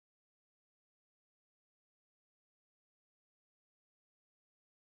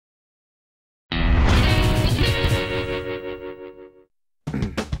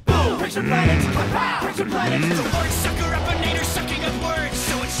Prankster planet! Prankster planet! The Wordsuckerruppernator sucking up words!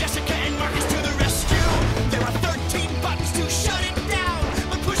 So it's Jessica and Marcus to the rescue! There are 13 buttons to shut it down!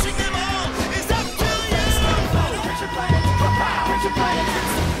 But pushing them all is up to you! Prankster planet! Prankster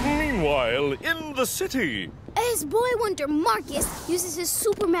planet! Meanwhile, in the city... As boy wonder Marcus uses his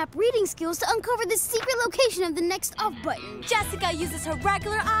super map reading skills to uncover the secret location of the next off button. Jessica uses her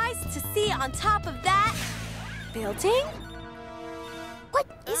regular eyes to see on top of that building. What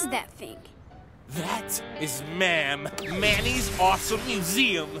is that thing? That is Manny's awesome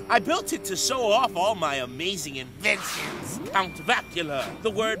museum. I built it to show off all my amazing inventions. Count Vacula, the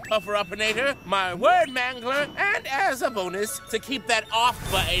word puffer-uppinator, my word mangler, and as a bonus, to keep that off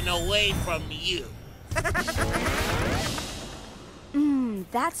button away from you.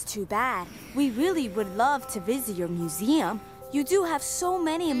 That's too bad. We really would love to visit your museum. You do have so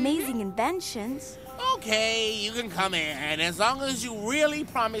many amazing inventions. Okay, you can come in, as long as you really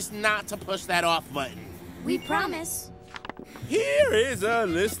promise not to push that off button. We promise. Here is a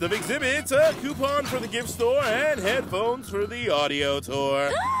list of exhibits, a coupon for the gift store, and headphones for the audio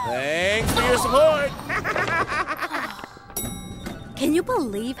tour. Thanks for your support. Can you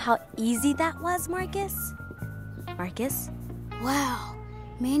believe how easy that was, Marcus? Marcus? Wow.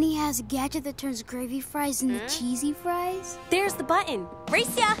 Manny has a gadget that turns gravy fries into cheesy fries? There's the button.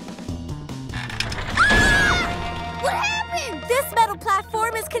 Race ya! Ah! What happened? This metal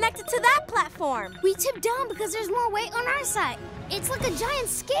platform is connected to that platform. We tipped down because there's more weight on our side. It's like a giant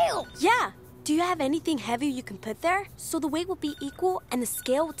scale. Yeah. Do you have anything heavy you can put there so the weight will be equal and the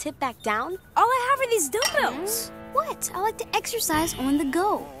scale will tip back down? All I have are these dumbbells. What? I like to exercise on the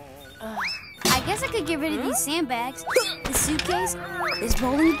go. I guess I could get rid of these sandbags, this suitcase, this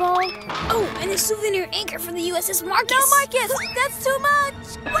bowling ball, oh, and this souvenir anchor from the USS Marcus. No, Marcus! That's too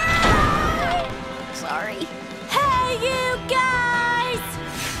much! Wow! Sorry. Hey, you guys!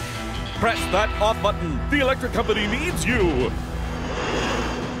 Press that off button. The electric company needs you.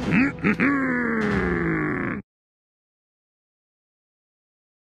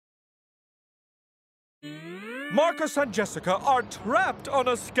 Marcus and Jessica are trapped on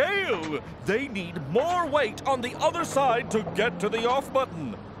a scale. They need more weight on the other side to get to the off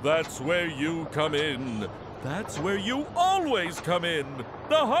button. That's where you come in. That's where you always come in.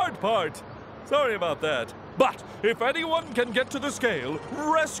 The hard part. Sorry about that. But if anyone can get to the scale,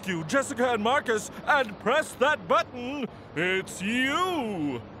 rescue Jessica and Marcus, and press that button, it's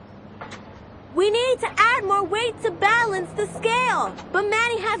you. We need to add more weight to balance the scale. But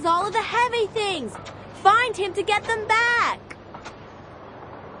Manny has all of the heavy things. Find him to get them back.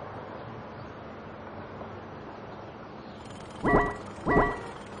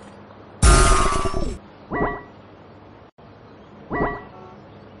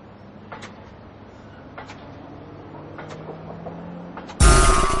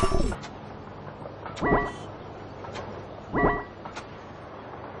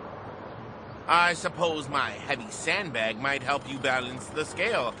 I suppose my heavy sandbag might help you balance the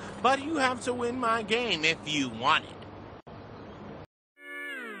scale, but you have to win my game if you want it.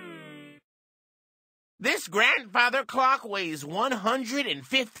 This grandfather clock weighs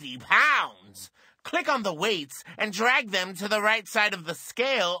 150 pounds. Click on the weights and drag them to the right side of the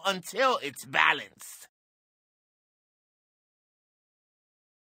scale until it's balanced.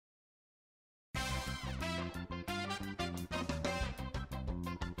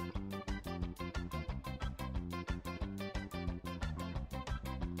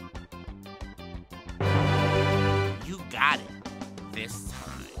 Got it. This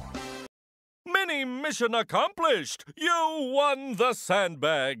time. Mini mission accomplished! You won the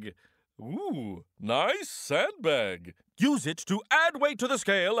sandbag. Ooh, nice sandbag. Use it to add weight to the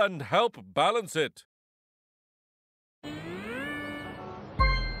scale and help balance it.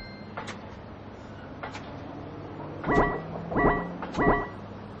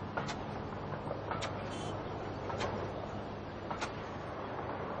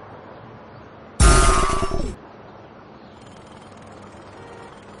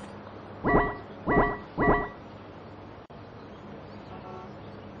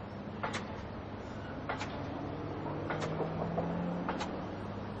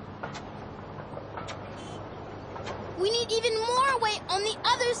 We need even more weight on the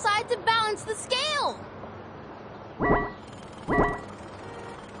other side to balance the scale.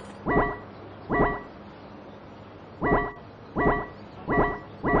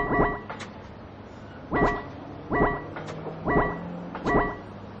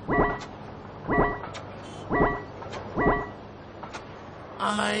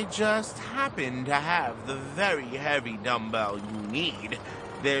 I just happen to have the very heavy dumbbell you need.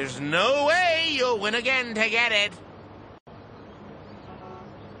 There's no way you'll win again to get it.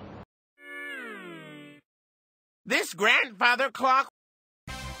 This grandfather clock...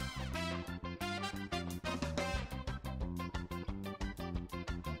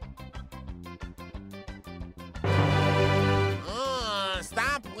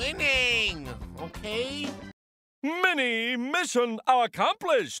 Stop winning, okay? Mini mission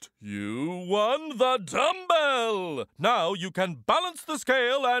accomplished! You won the dumbbell! Now you can balance the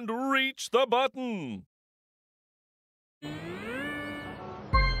scale and reach the button.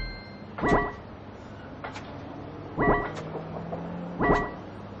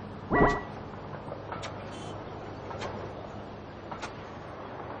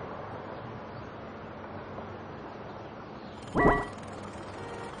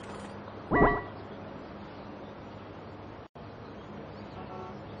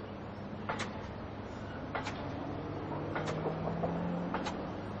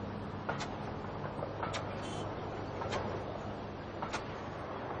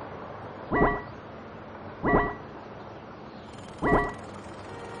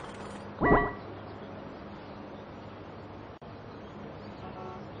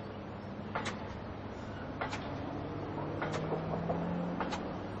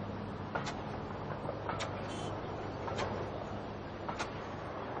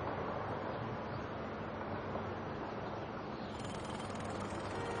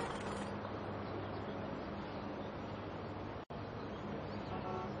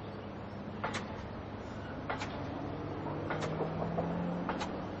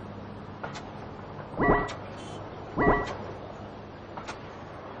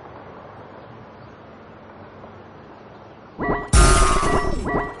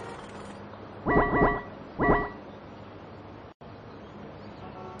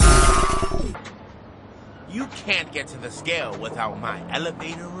 You can't get to the scale without my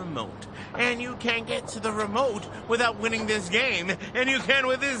elevator remote. And you can't get to the remote without winning this game. And you can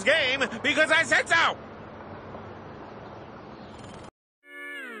with this game because I said so!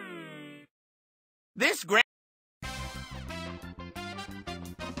 This grand...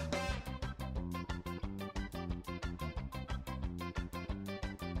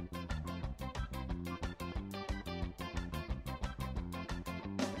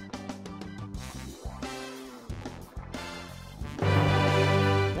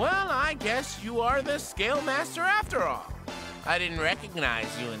 I guess you are the Scale Master after all. I didn't recognize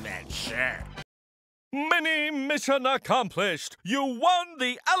you in that shirt. Mini mission accomplished! You won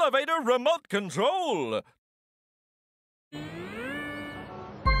the elevator remote control!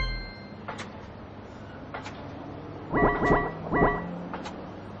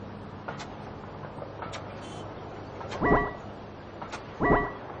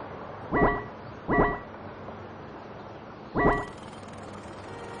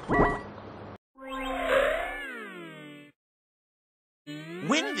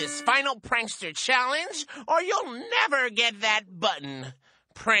 Win this final Prankster challenge, or you'll never get that button.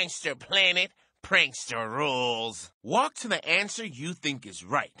 Prankster Planet, Prankster rules. Walk to the answer you think is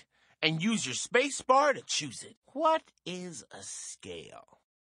right, and use your space bar to choose it. What is a scale?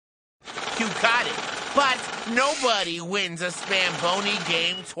 You got it, but nobody wins a Spamboni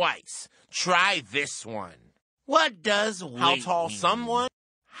game twice. Try this one. What does weight How tall mean? Someone?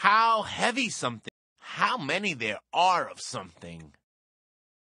 How heavy something? How many there are of something?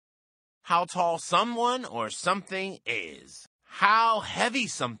 How tall someone or something is. How heavy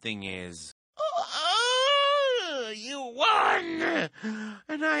something is. You won!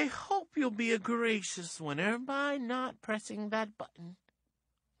 And I hope you'll be a gracious winner by not pressing that button.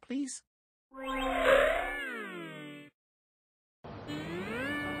 Please?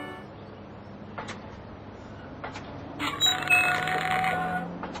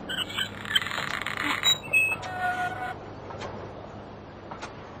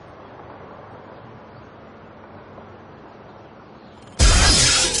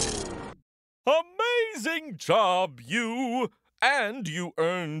 Amazing job, you! And you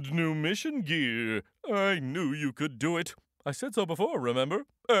earned new mission gear. I knew you could do it. I said so before, remember?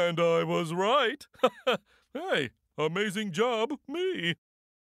 And I was right. Hey, amazing job, me.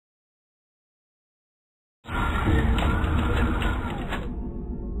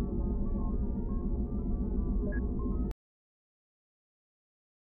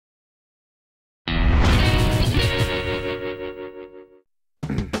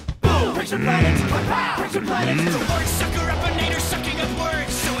 Prankster Planet, the Wordsuckerruppernator sucking up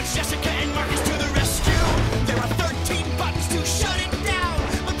words. So it's Jessica and Marcus to the rescue. There are 13 buttons to shut it down,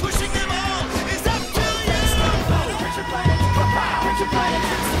 but pushing them all is up to you.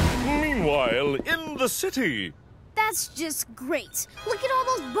 Meanwhile, in the city. That's just great. Look at all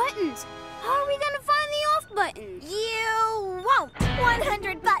those buttons. How are we gonna find the off button. You won't.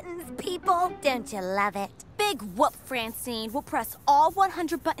 100 buttons, people. Don't you love it? Big whoop, Francine. We'll press all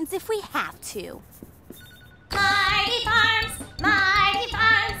 100 buttons if we have to. Mighty Farms,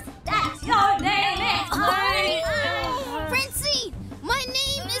 that's your name. It's Mighty Francine, my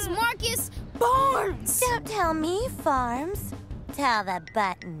name is Marcus Barnes. Don't tell me, Farms. Tell the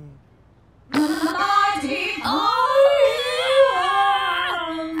button.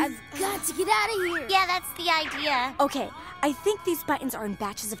 I've got to get out of here. Yeah, that's the idea. Okay, I think these buttons are in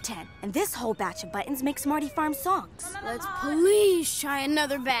batches of 10, and this whole batch of buttons makes Marty Farm songs. Let's please try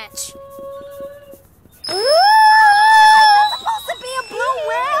another batch. Ooh! That's supposed to be a blue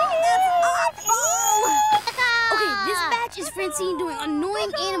whale? That's awful! Okay, this batch is Francine doing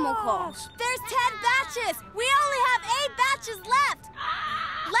annoying animal calls. There's 10 batches! We only have 8 batches left!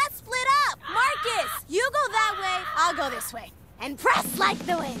 Let's split up! Marcus, you go that way, I'll go this way. And press like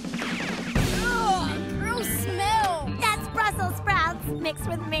the wind. Ugh, gross smell. That's Brussels sprouts mixed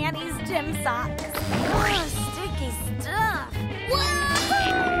with Manny's gym socks. Ugh, sticky stuff.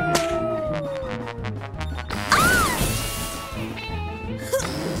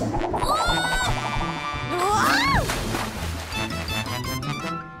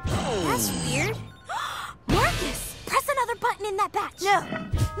 That's weird. Marcus, press another button in that batch.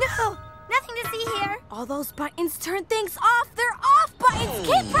 No, nothing to see here. All those buttons turn things off. They're off buttons.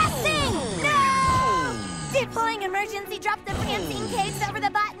 Keep pressing. No! Deploying emergency, drop the Francine caves over the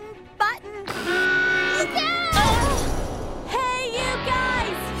button. Hey, you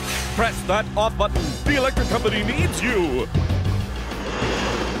guys! Press that off button. The electric company needs you.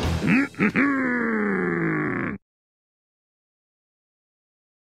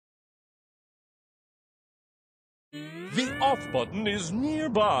 The off button is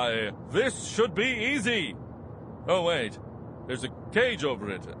nearby. This should be easy. Oh, wait. There's a cage over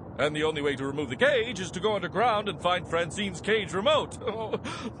it. And the only way to remove the cage is to go underground and find Francine's cage remote. Oh,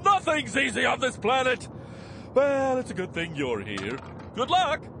 nothing's easy on this planet. Well, it's a good thing you're here. Good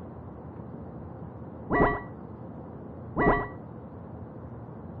luck.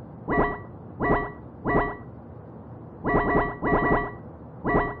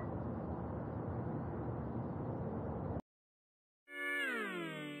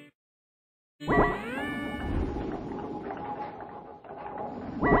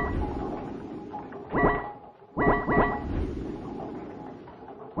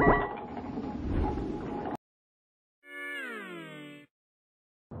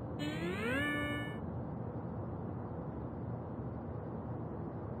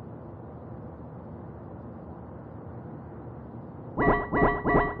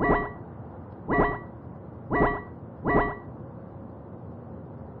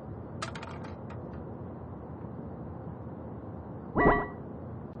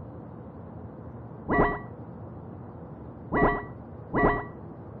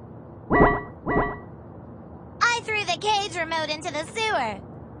 Cage remote into the sewer.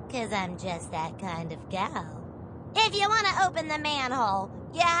 'Cause I'm just that kind of gal. If you want to open the manhole,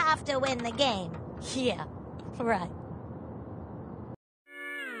 you have to win the game. Yeah, right.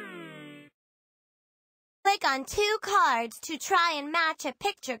 Click on 2 cards to try and match a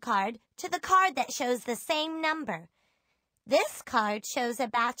picture card to the card that shows the same number. This card shows a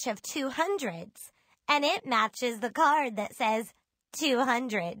batch of 200s, and it matches the card that says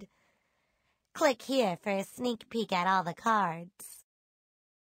 200. Click here for a sneak peek at all the cards.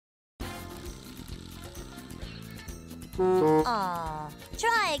 Aw,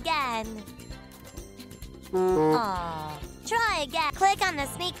 try again. Aw, try again. Click on the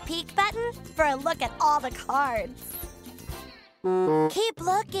sneak peek button for a look at all the cards. Keep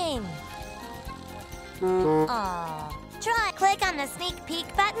looking. Aw, try. Click on the sneak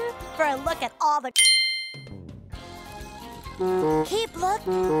peek button for a look at all the... Keep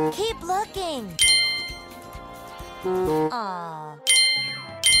looking. Aww.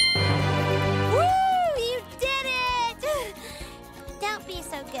 Woo! You did it! Don't be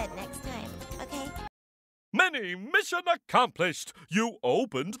so good next time, okay? Mini mission accomplished. You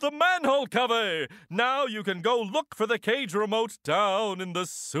opened the manhole cover. Now you can go look for the cage remote down in the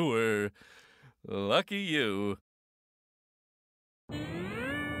sewer. Lucky you.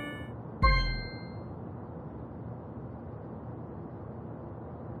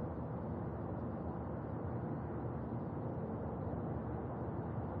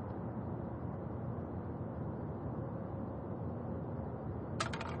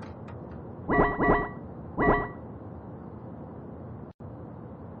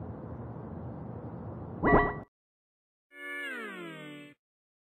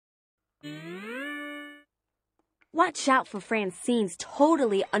 Watch out for Francine's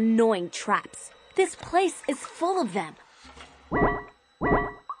totally annoying traps. This place is full of them.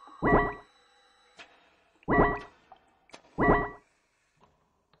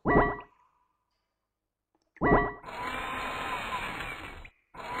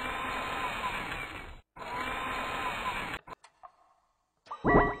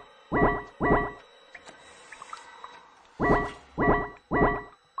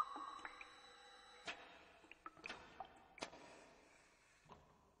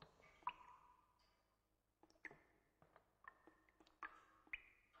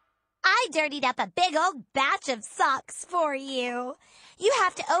 I dirtied up a big old batch of socks for you. You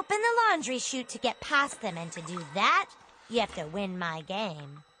have to open the laundry chute to get past them, and to do that, you have to win my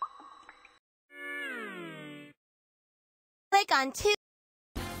game. Click on 2.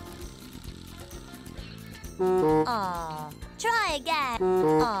 Aw, try again.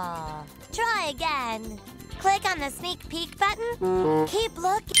 Aw, try again. Click on the sneak peek button. Keep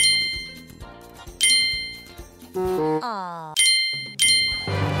looking. Aw.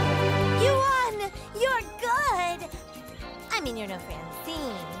 You won! You're good! I mean, you're no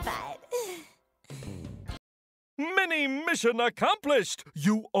Francine, but... Mini mission accomplished!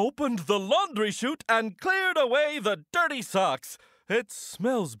 You opened the laundry chute and cleared away the dirty socks. It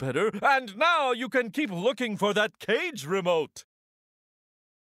smells better, and now you can keep looking for that cage remote.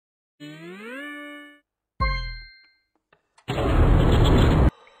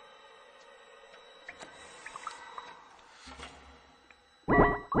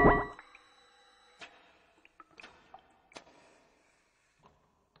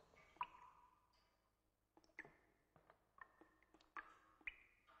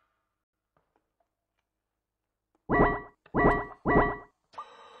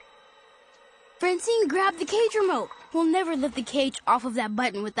 Francine, grab the cage remote. We'll never lift the cage off of that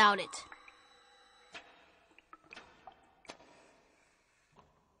button without it.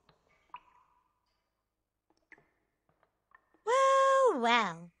 Well,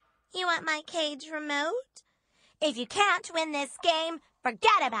 well. You want my cage remote? If you can't win this game,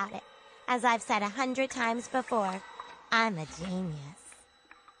 forget about it. As I've said 100 times before, I'm a genius.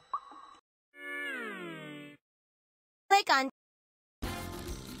 Click on...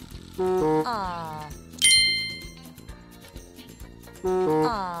 Aw.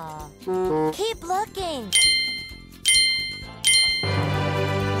 Aw. Keep looking.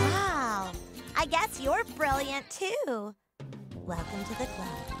 Wow. I guess you're brilliant, too. Welcome to the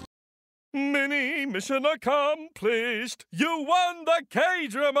club. Mini mission accomplished! You won the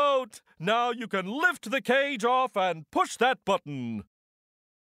cage remote! Now you can lift the cage off and push that button.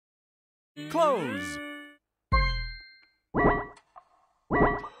 Close.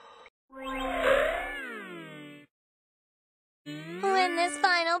 Win this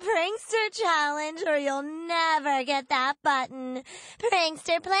final Prankster challenge or you'll never get that button.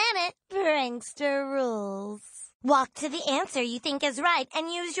 Prankster Planet, Prankster rules. Walk to the answer you think is right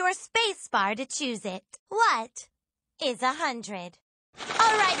and use your space bar to choose it. What is 100?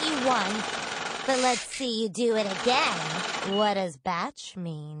 All right, you won. But let's see you do it again. What does batch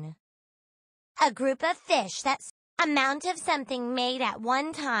mean? A group of fish that's amount of something made at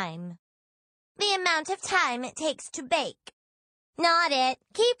one time. The amount of time it takes to bake. Not it.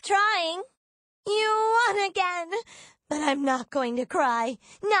 Keep trying. You won again. But I'm not going to cry.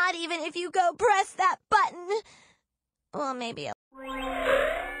 Not even if you go press that button. Well, maybe I'll...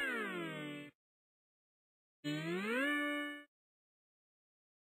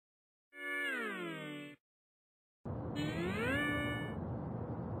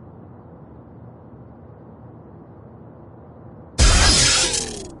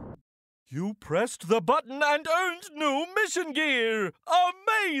 You pressed the button and earned new mission gear!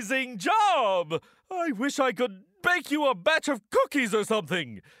 Amazing job! I wish I could bake you a batch of cookies or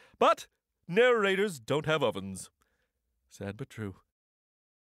something. But narrators don't have ovens. Sad but true.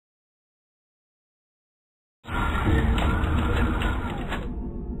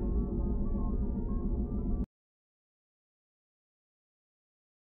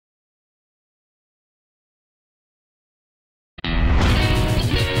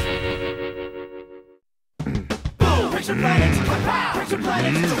 Prankster Planet, Prankster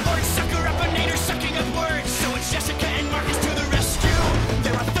Planet, the Wordsuckerruppernator sucking up words. So it's Jessica and Marcus to the rescue.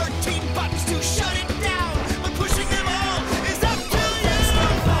 There are 13 buttons to shut it down, but pushing them all is up to you.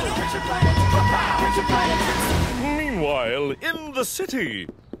 Prankster Planet, Prankster Planet. Meanwhile, in the city.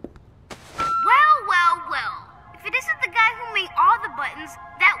 Well, well, well. If it isn't the guy who made all the buttons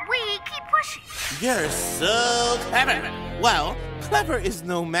that we keep pushing. You're so clever. Well, clever is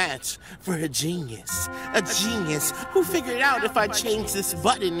no match for a genius. A genius who figured out if I change this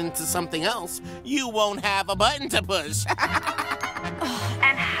button into something else, you won't have a button to push.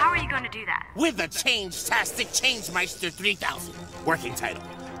 And how are you going to do that? With the Change-tastic Changemeister 3000. Working title.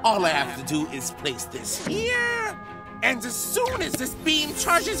 All I have to do is place this here, and as soon as this beam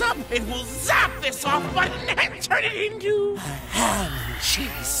charges up, it will zap this off button and turn it into a ham and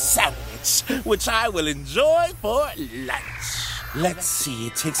cheese sandwich, which I will enjoy for lunch. Let's see,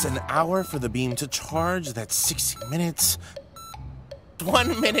 it takes an hour for the beam to charge. That's 60 minutes.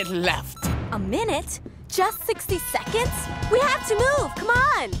 1 minute left. A minute? Just 60 seconds? We have to move, come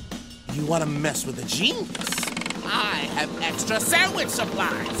on! You want to mess with a genius? I have extra sandwich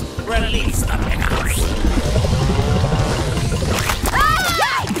supplies. Release the pickles.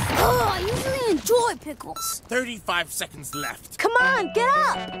 Oh, I usually enjoy pickles. 35 seconds left. Come on, get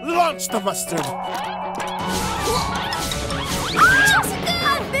up! Launch the mustard.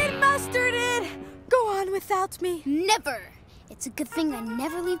 I've been mustarded! Go on without me. Never. It's a good thing I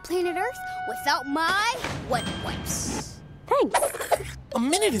never leave planet Earth without my wet wipes. Thanks. A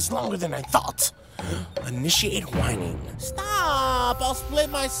minute is longer than I thought. Initiate whining. Stop! I'll split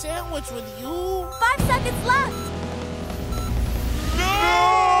my sandwich with you. 5 seconds left. No!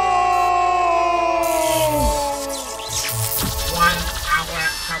 1 hour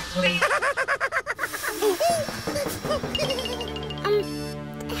complete.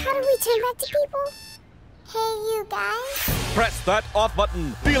 How do we take that to people? Hey, you guys. Press that off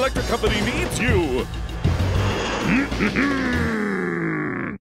button. The electric company needs you.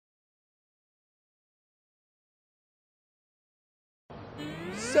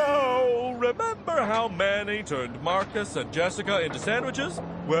 So, remember how Manny turned Marcus and Jessica into sandwiches?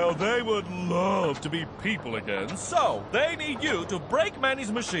 Well, they would love to be people again, so they need you to break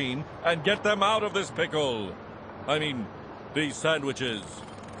Manny's machine and get them out of this pickle. I mean, these sandwiches.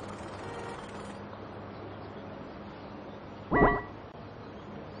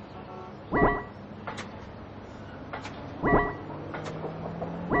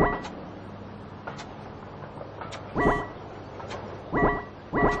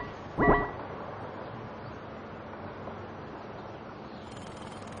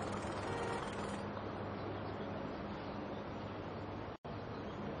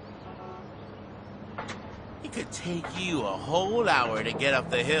 It could take you a whole hour to get up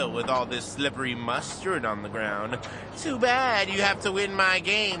the hill with all this slippery mustard on the ground. Too bad you have to win my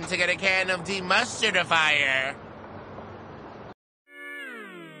game to get a can of demustardifier.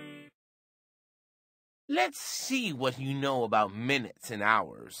 Let's see what you know about minutes and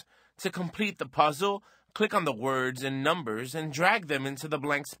hours. To complete the puzzle, click on the words and numbers and drag them into the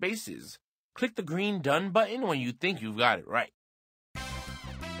blank spaces. Click the green Done button when you think you've got it right.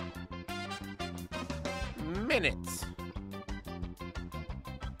 Minutes.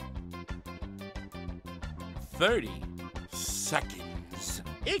 30 seconds.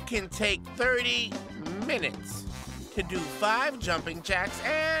 It can take 30 minutes to do 5 jumping jacks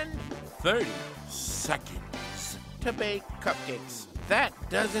and 30 seconds to bake cupcakes. That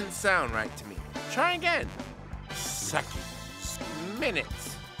doesn't sound right to me. Try again. Seconds.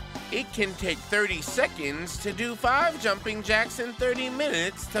 Minutes. It can take 30 seconds to do 5 jumping jacks and 30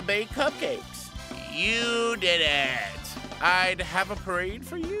 minutes to bake cupcakes. You did it. I'd have a parade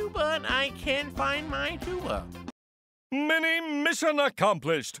for you, but I can't find my tuba. Mini mission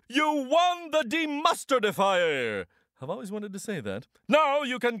accomplished. You won the demustardifier. I've always wanted to say that. Now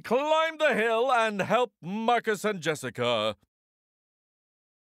you can climb the hill and help Marcus and Jessica.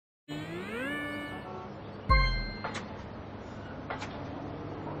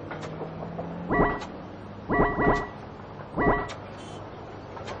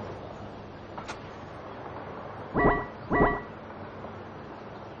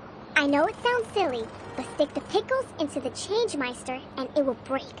 I know it sounds silly, but stick the pickles into the Changemeister and it will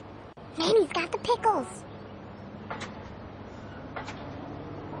break. Manny's got the pickles.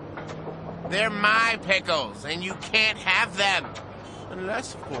 They're my pickles, and you can't have them.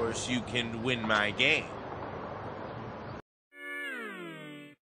 Unless, of course, you can win my game.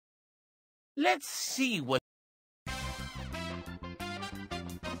 Let's see what...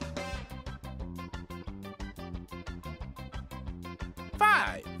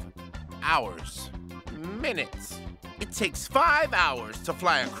 5 hours. Minutes. It takes 5 hours to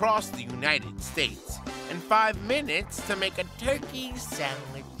fly across the United States, and 5 minutes to make a turkey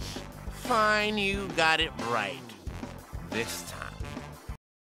sandwich. Fine, you got it right. This time.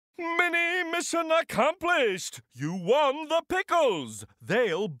 Mini mission accomplished! You won the pickles!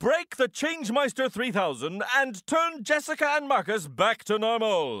 They'll break the Changemeister 3000 and turn Jessica and Marcus back to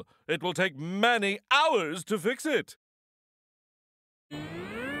normal. It will take many hours to fix it.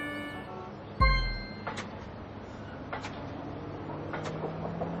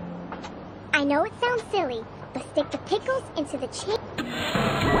 I know it sounds silly, but stick the pickles into the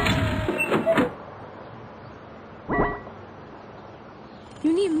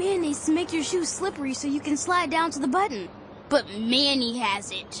You need mayonnaise to make your shoes slippery so you can slide down to the button. But Manny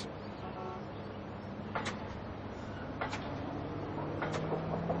has it.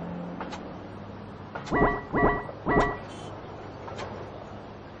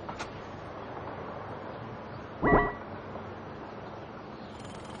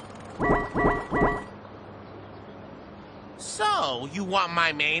 So, you want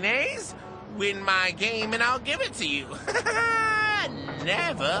my mayonnaise? Win my game and I'll give it to you.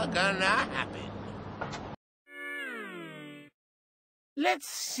 Never gonna happen. Let's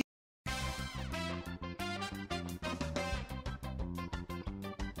see.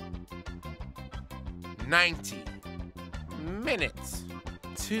 "90 minutes.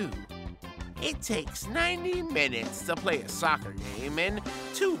 2. It takes 90 minutes to play a soccer game and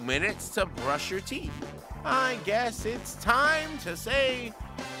 2 minutes to brush your teeth. I guess it's time to say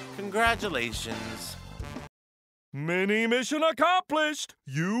congratulations." Mini mission accomplished!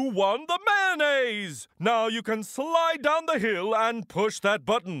 You won the mayonnaise! Now you can slide down the hill and push that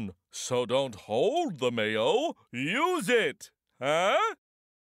button. So don't hold the mayo, use it! Huh?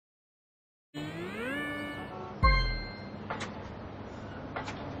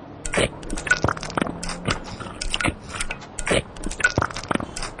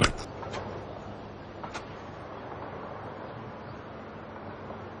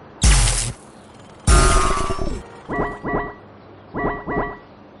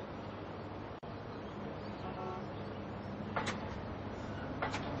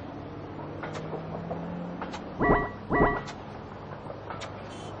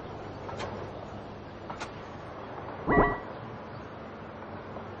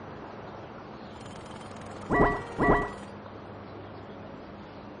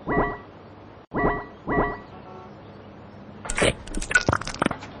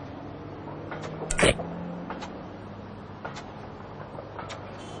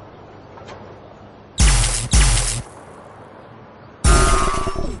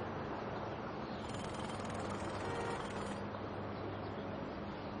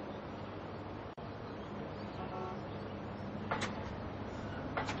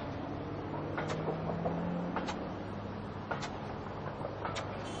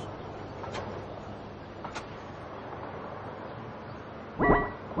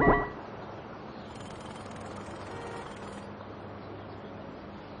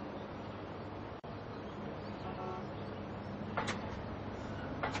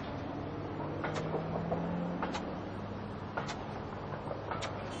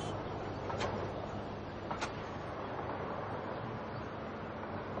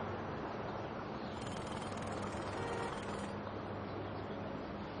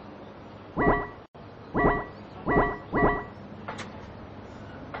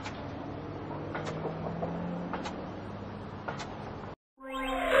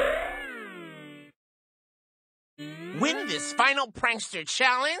 Win this final Prankster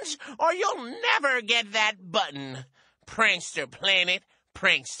challenge, or you'll never get that button. Prankster Planet,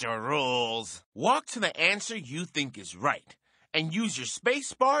 Prankster rules. Walk to the answer you think is right, and use your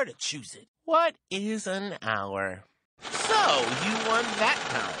space bar to choose it. What is an hour? So, you won that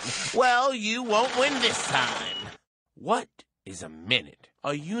time. Well, you won't win this time. What is a minute?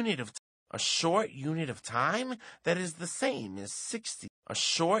 A unit of a short unit of time that is the same as 60. A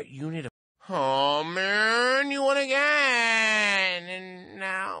short unit of... Oh, man, you won again. And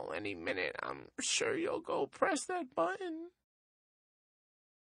now, any minute, I'm sure you'll go press that button.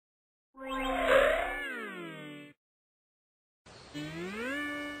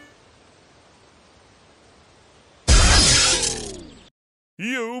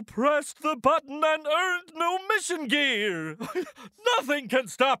 You pressed the button and earned no mission gear! Nothing can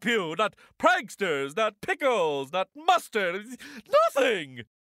stop you! Not pranksters, not pickles, not mustard, nothing!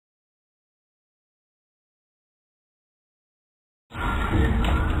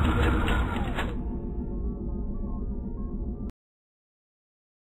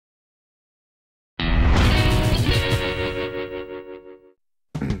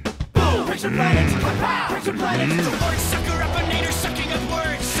 Prankster Planet! Prankster Planet! The Wordsuckerruppernator sucking up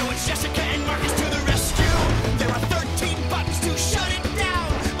words, so it's Jessica and Marcus to the rescue. There are 13 buttons to shut it down,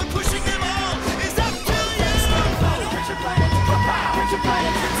 but pushing them all is up to you! Prankster Planet! Prankster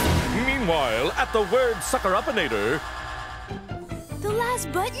Planet! Meanwhile, at the Wordsuckerruppernator... The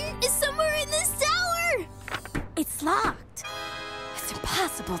last button is somewhere in this tower! It's locked. It's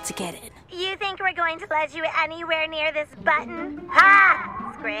impossible to get in. You think we're going to let you anywhere near this button?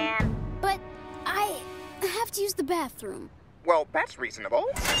 Ha! Scram. But I have to use the bathroom. Well, that's reasonable.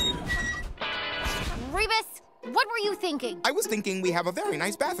 Rebus, What were you thinking? I was thinking we have a very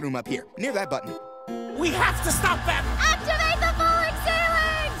nice bathroom up here, near that button. We have to stop them! Activate the falling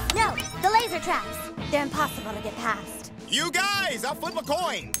ceilings! No, the laser traps. They're impossible to get past. You guys, I'll flip a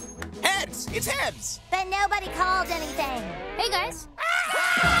coin. Heads, it's heads. But nobody called anything. Hey, guys.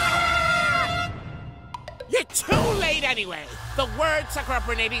 You're too late anyway. The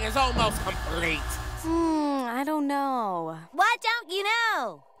Wordsuckerruppernating is almost complete. I don't know. What don't you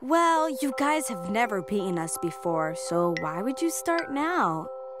know? Well, you guys have never beaten us before, so why would you start now?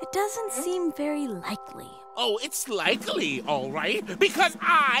 It doesn't seem very likely. Oh, it's likely, all right, because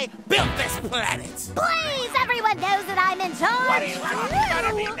I built this planet. Please, everyone knows that I'm in charge. What do you want?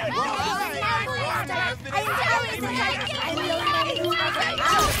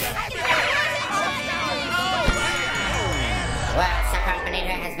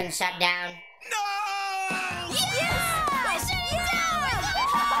 Wordsuckerruppernator has been shut down.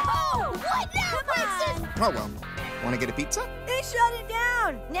 Oh, well. Want to get a pizza? They shut it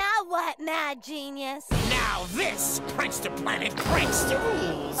down. Now what, mad genius? Now this Prankster planet Prankster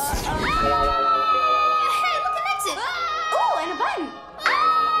rules. Hey, look, an exit. Oh, and a button.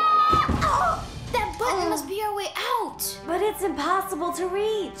 That button must be our way out. But it's impossible to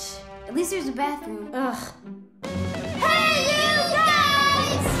reach. At least there's a bathroom. Ugh. Hey, you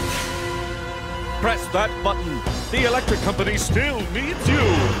guys! Press that button. The electric company still needs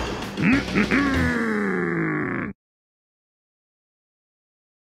you.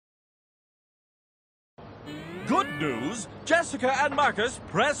 Good news, Jessica and Marcus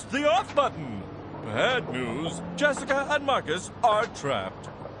pressed the off button. Bad news, Jessica and Marcus are trapped.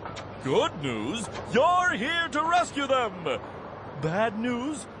 Good news, you're here to rescue them. Bad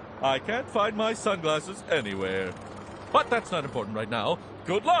news, I can't find my sunglasses anywhere. But that's not important right now.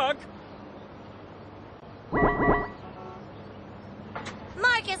 Good luck.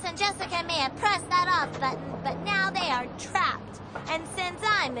 Marcus and Jessica may have pressed that off button, but now they are trapped. And since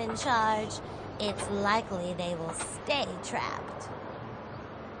I'm in charge, it's likely they will stay trapped.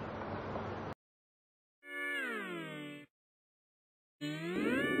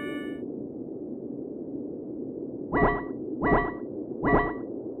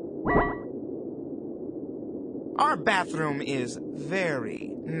 Our bathroom is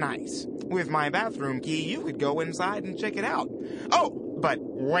very nice. With my bathroom key, you could go inside and check it out. Oh, but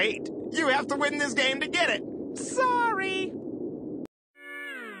wait. You have to win this game to get it. Sorry.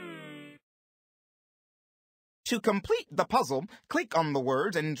 To complete the puzzle, click on the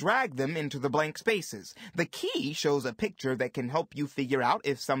words and drag them into the blank spaces. The key shows a picture that can help you figure out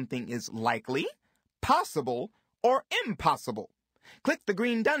if something is likely, possible, or impossible. Click the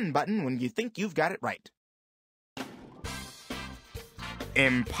green done button when you think you've got it right.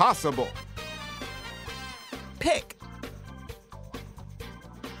 Impossible. Pick.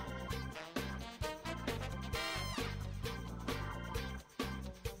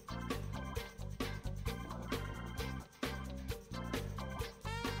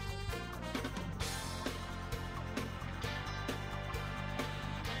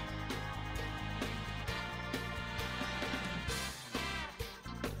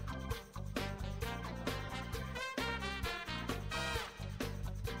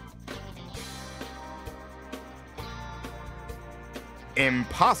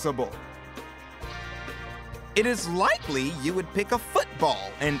 Impossible. It is likely you would pick a football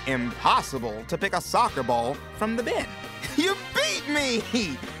and impossible to pick a soccer ball from the bin. You beat me!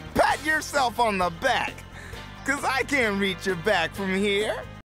 Pat yourself on the back, 'cause I can't reach your back from here.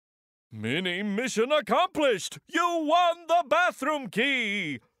 Mini mission accomplished! You won the bathroom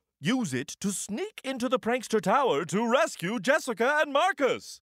key! Use it to sneak into the Prankster Tower to rescue Jessica and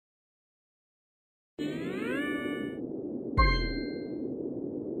Marcus.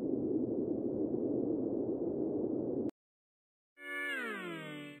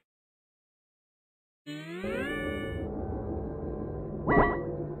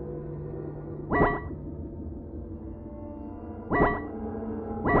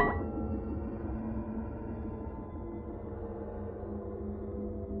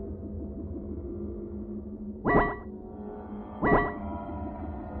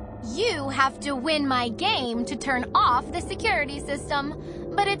 You have to win my game to turn off the security system,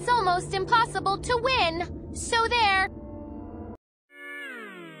 but it's almost impossible to win, so there.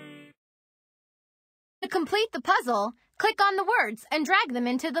 To complete the puzzle, click on the words and drag them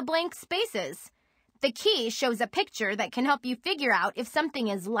into the blank spaces. The key shows a picture that can help you figure out if something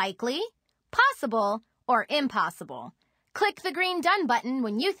is likely, possible, or impossible. Click the green done button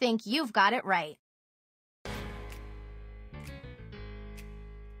when you think you've got it right.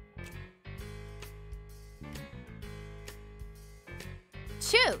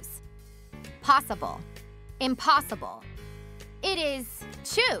 Choose possible, impossible. It is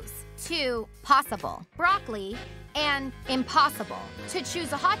choose, to possible, broccoli, and impossible, to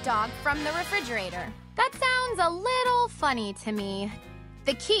choose a hot dog from the refrigerator. That sounds a little funny to me.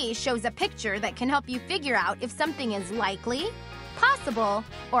 The key shows a picture that can help you figure out if something is likely, possible,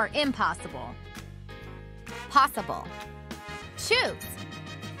 or impossible. Possible. Choose.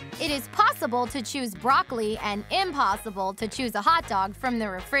 It is possible to choose broccoli and impossible to choose a hot dog from the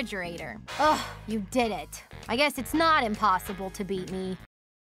refrigerator. Ugh, you did it. I guess it's not impossible to beat me.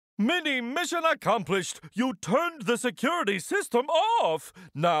 Mini mission accomplished. You turned the security system off.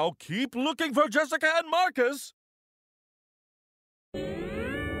 Now keep looking for Jessica and Marcus.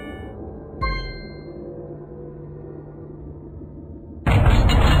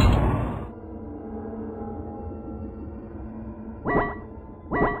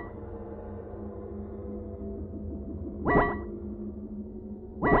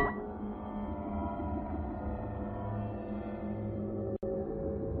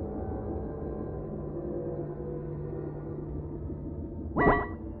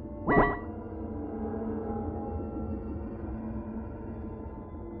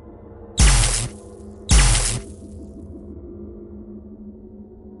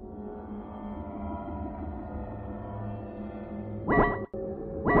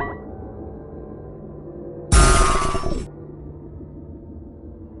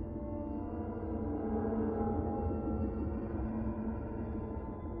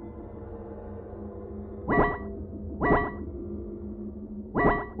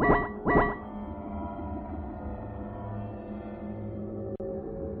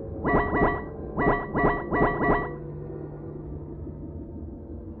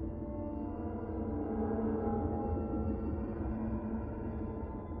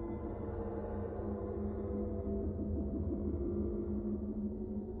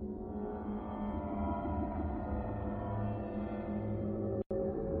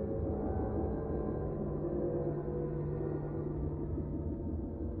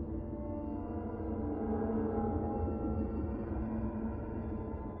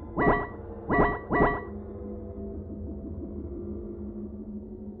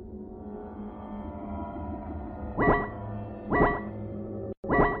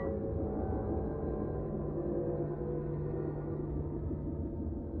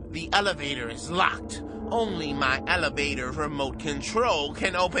 The elevator is locked. Only my elevator remote control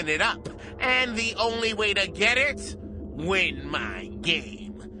can open it up. And the only way to get it? Win my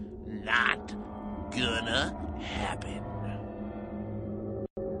game. Not gonna happen.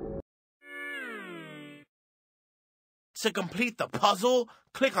 To complete the puzzle,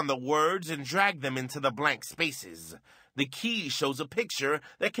 click on the words and drag them into the blank spaces. The key shows a picture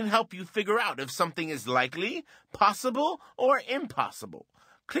that can help you figure out if something is likely, possible, or impossible.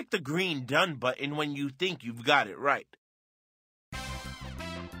 Click the green Done button when you think you've got it right.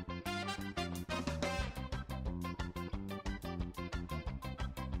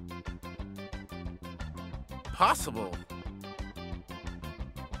 Possible.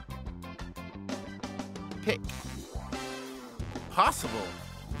 Pick. Possible.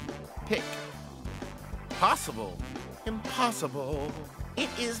 Pick. Possible. Impossible. It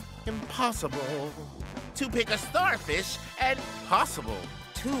is impossible to pick a starfish and possible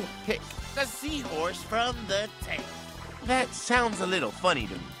to pick the seahorse from the tank. That sounds a little funny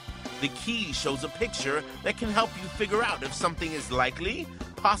to me. The key shows a picture that can help you figure out if something is likely,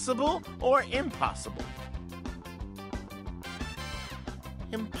 possible, or impossible.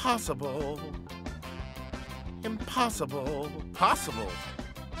 Impossible. Impossible. Possible.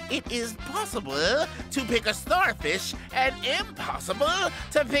 It is possible to pick a starfish and impossible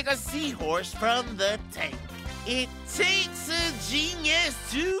to pick a seahorse from the tank. It takes a genius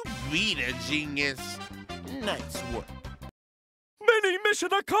to beat a genius. Nice work. Mini mission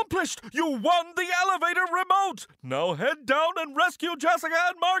accomplished! You won the elevator remote! Now head down and rescue Jessica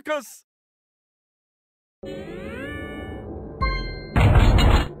and Marcus!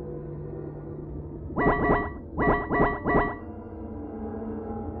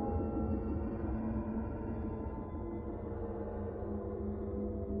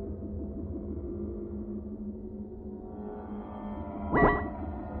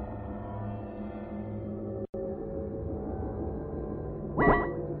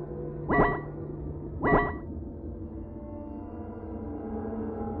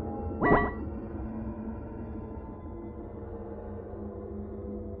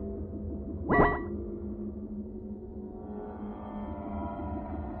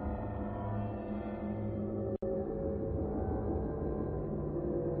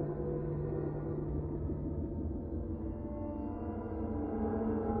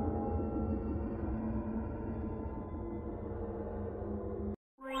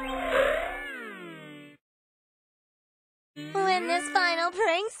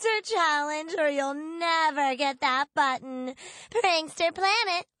 Prankster challenge or you'll never get that button. Prankster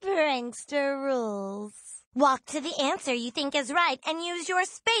Planet, Prankster rules. Walk to the answer you think is right and use your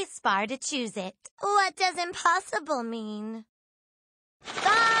space bar to choose it. What does impossible mean?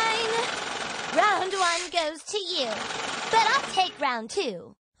 Fine. Round 1 goes to you, but I'll take round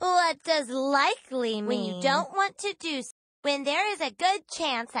 2. What does likely mean? When you don't want to do so, when there is a good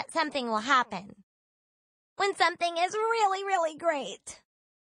chance that something will happen. When something is really, really great.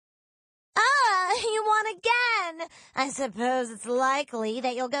 You won again. I suppose it's likely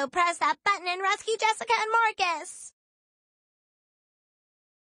that you'll go press that button and rescue Jessica and Marcus.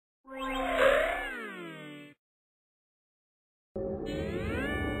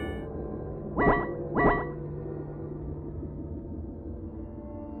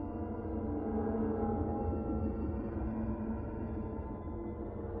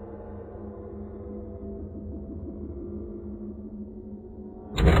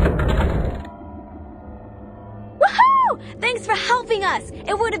 Thanks for helping us!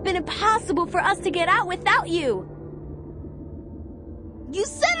 It would have been impossible for us to get out without you! You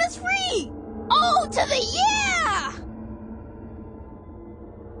set us free! Oh, to the yeah!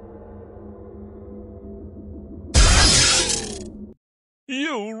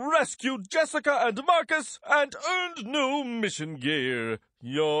 You rescued Jessica and Marcus and earned new mission gear.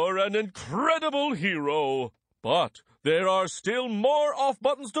 You're an incredible hero. But there are still more off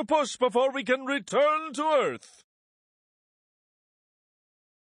buttons to push before we can return to Earth.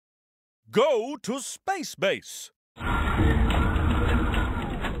 Go to Space Base.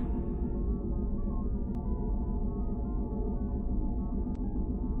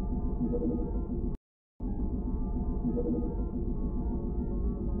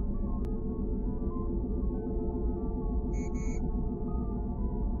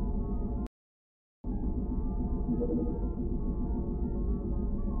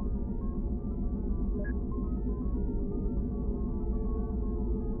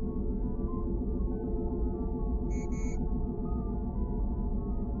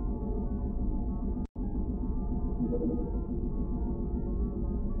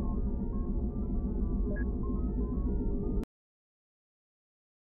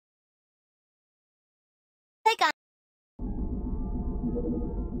 Click on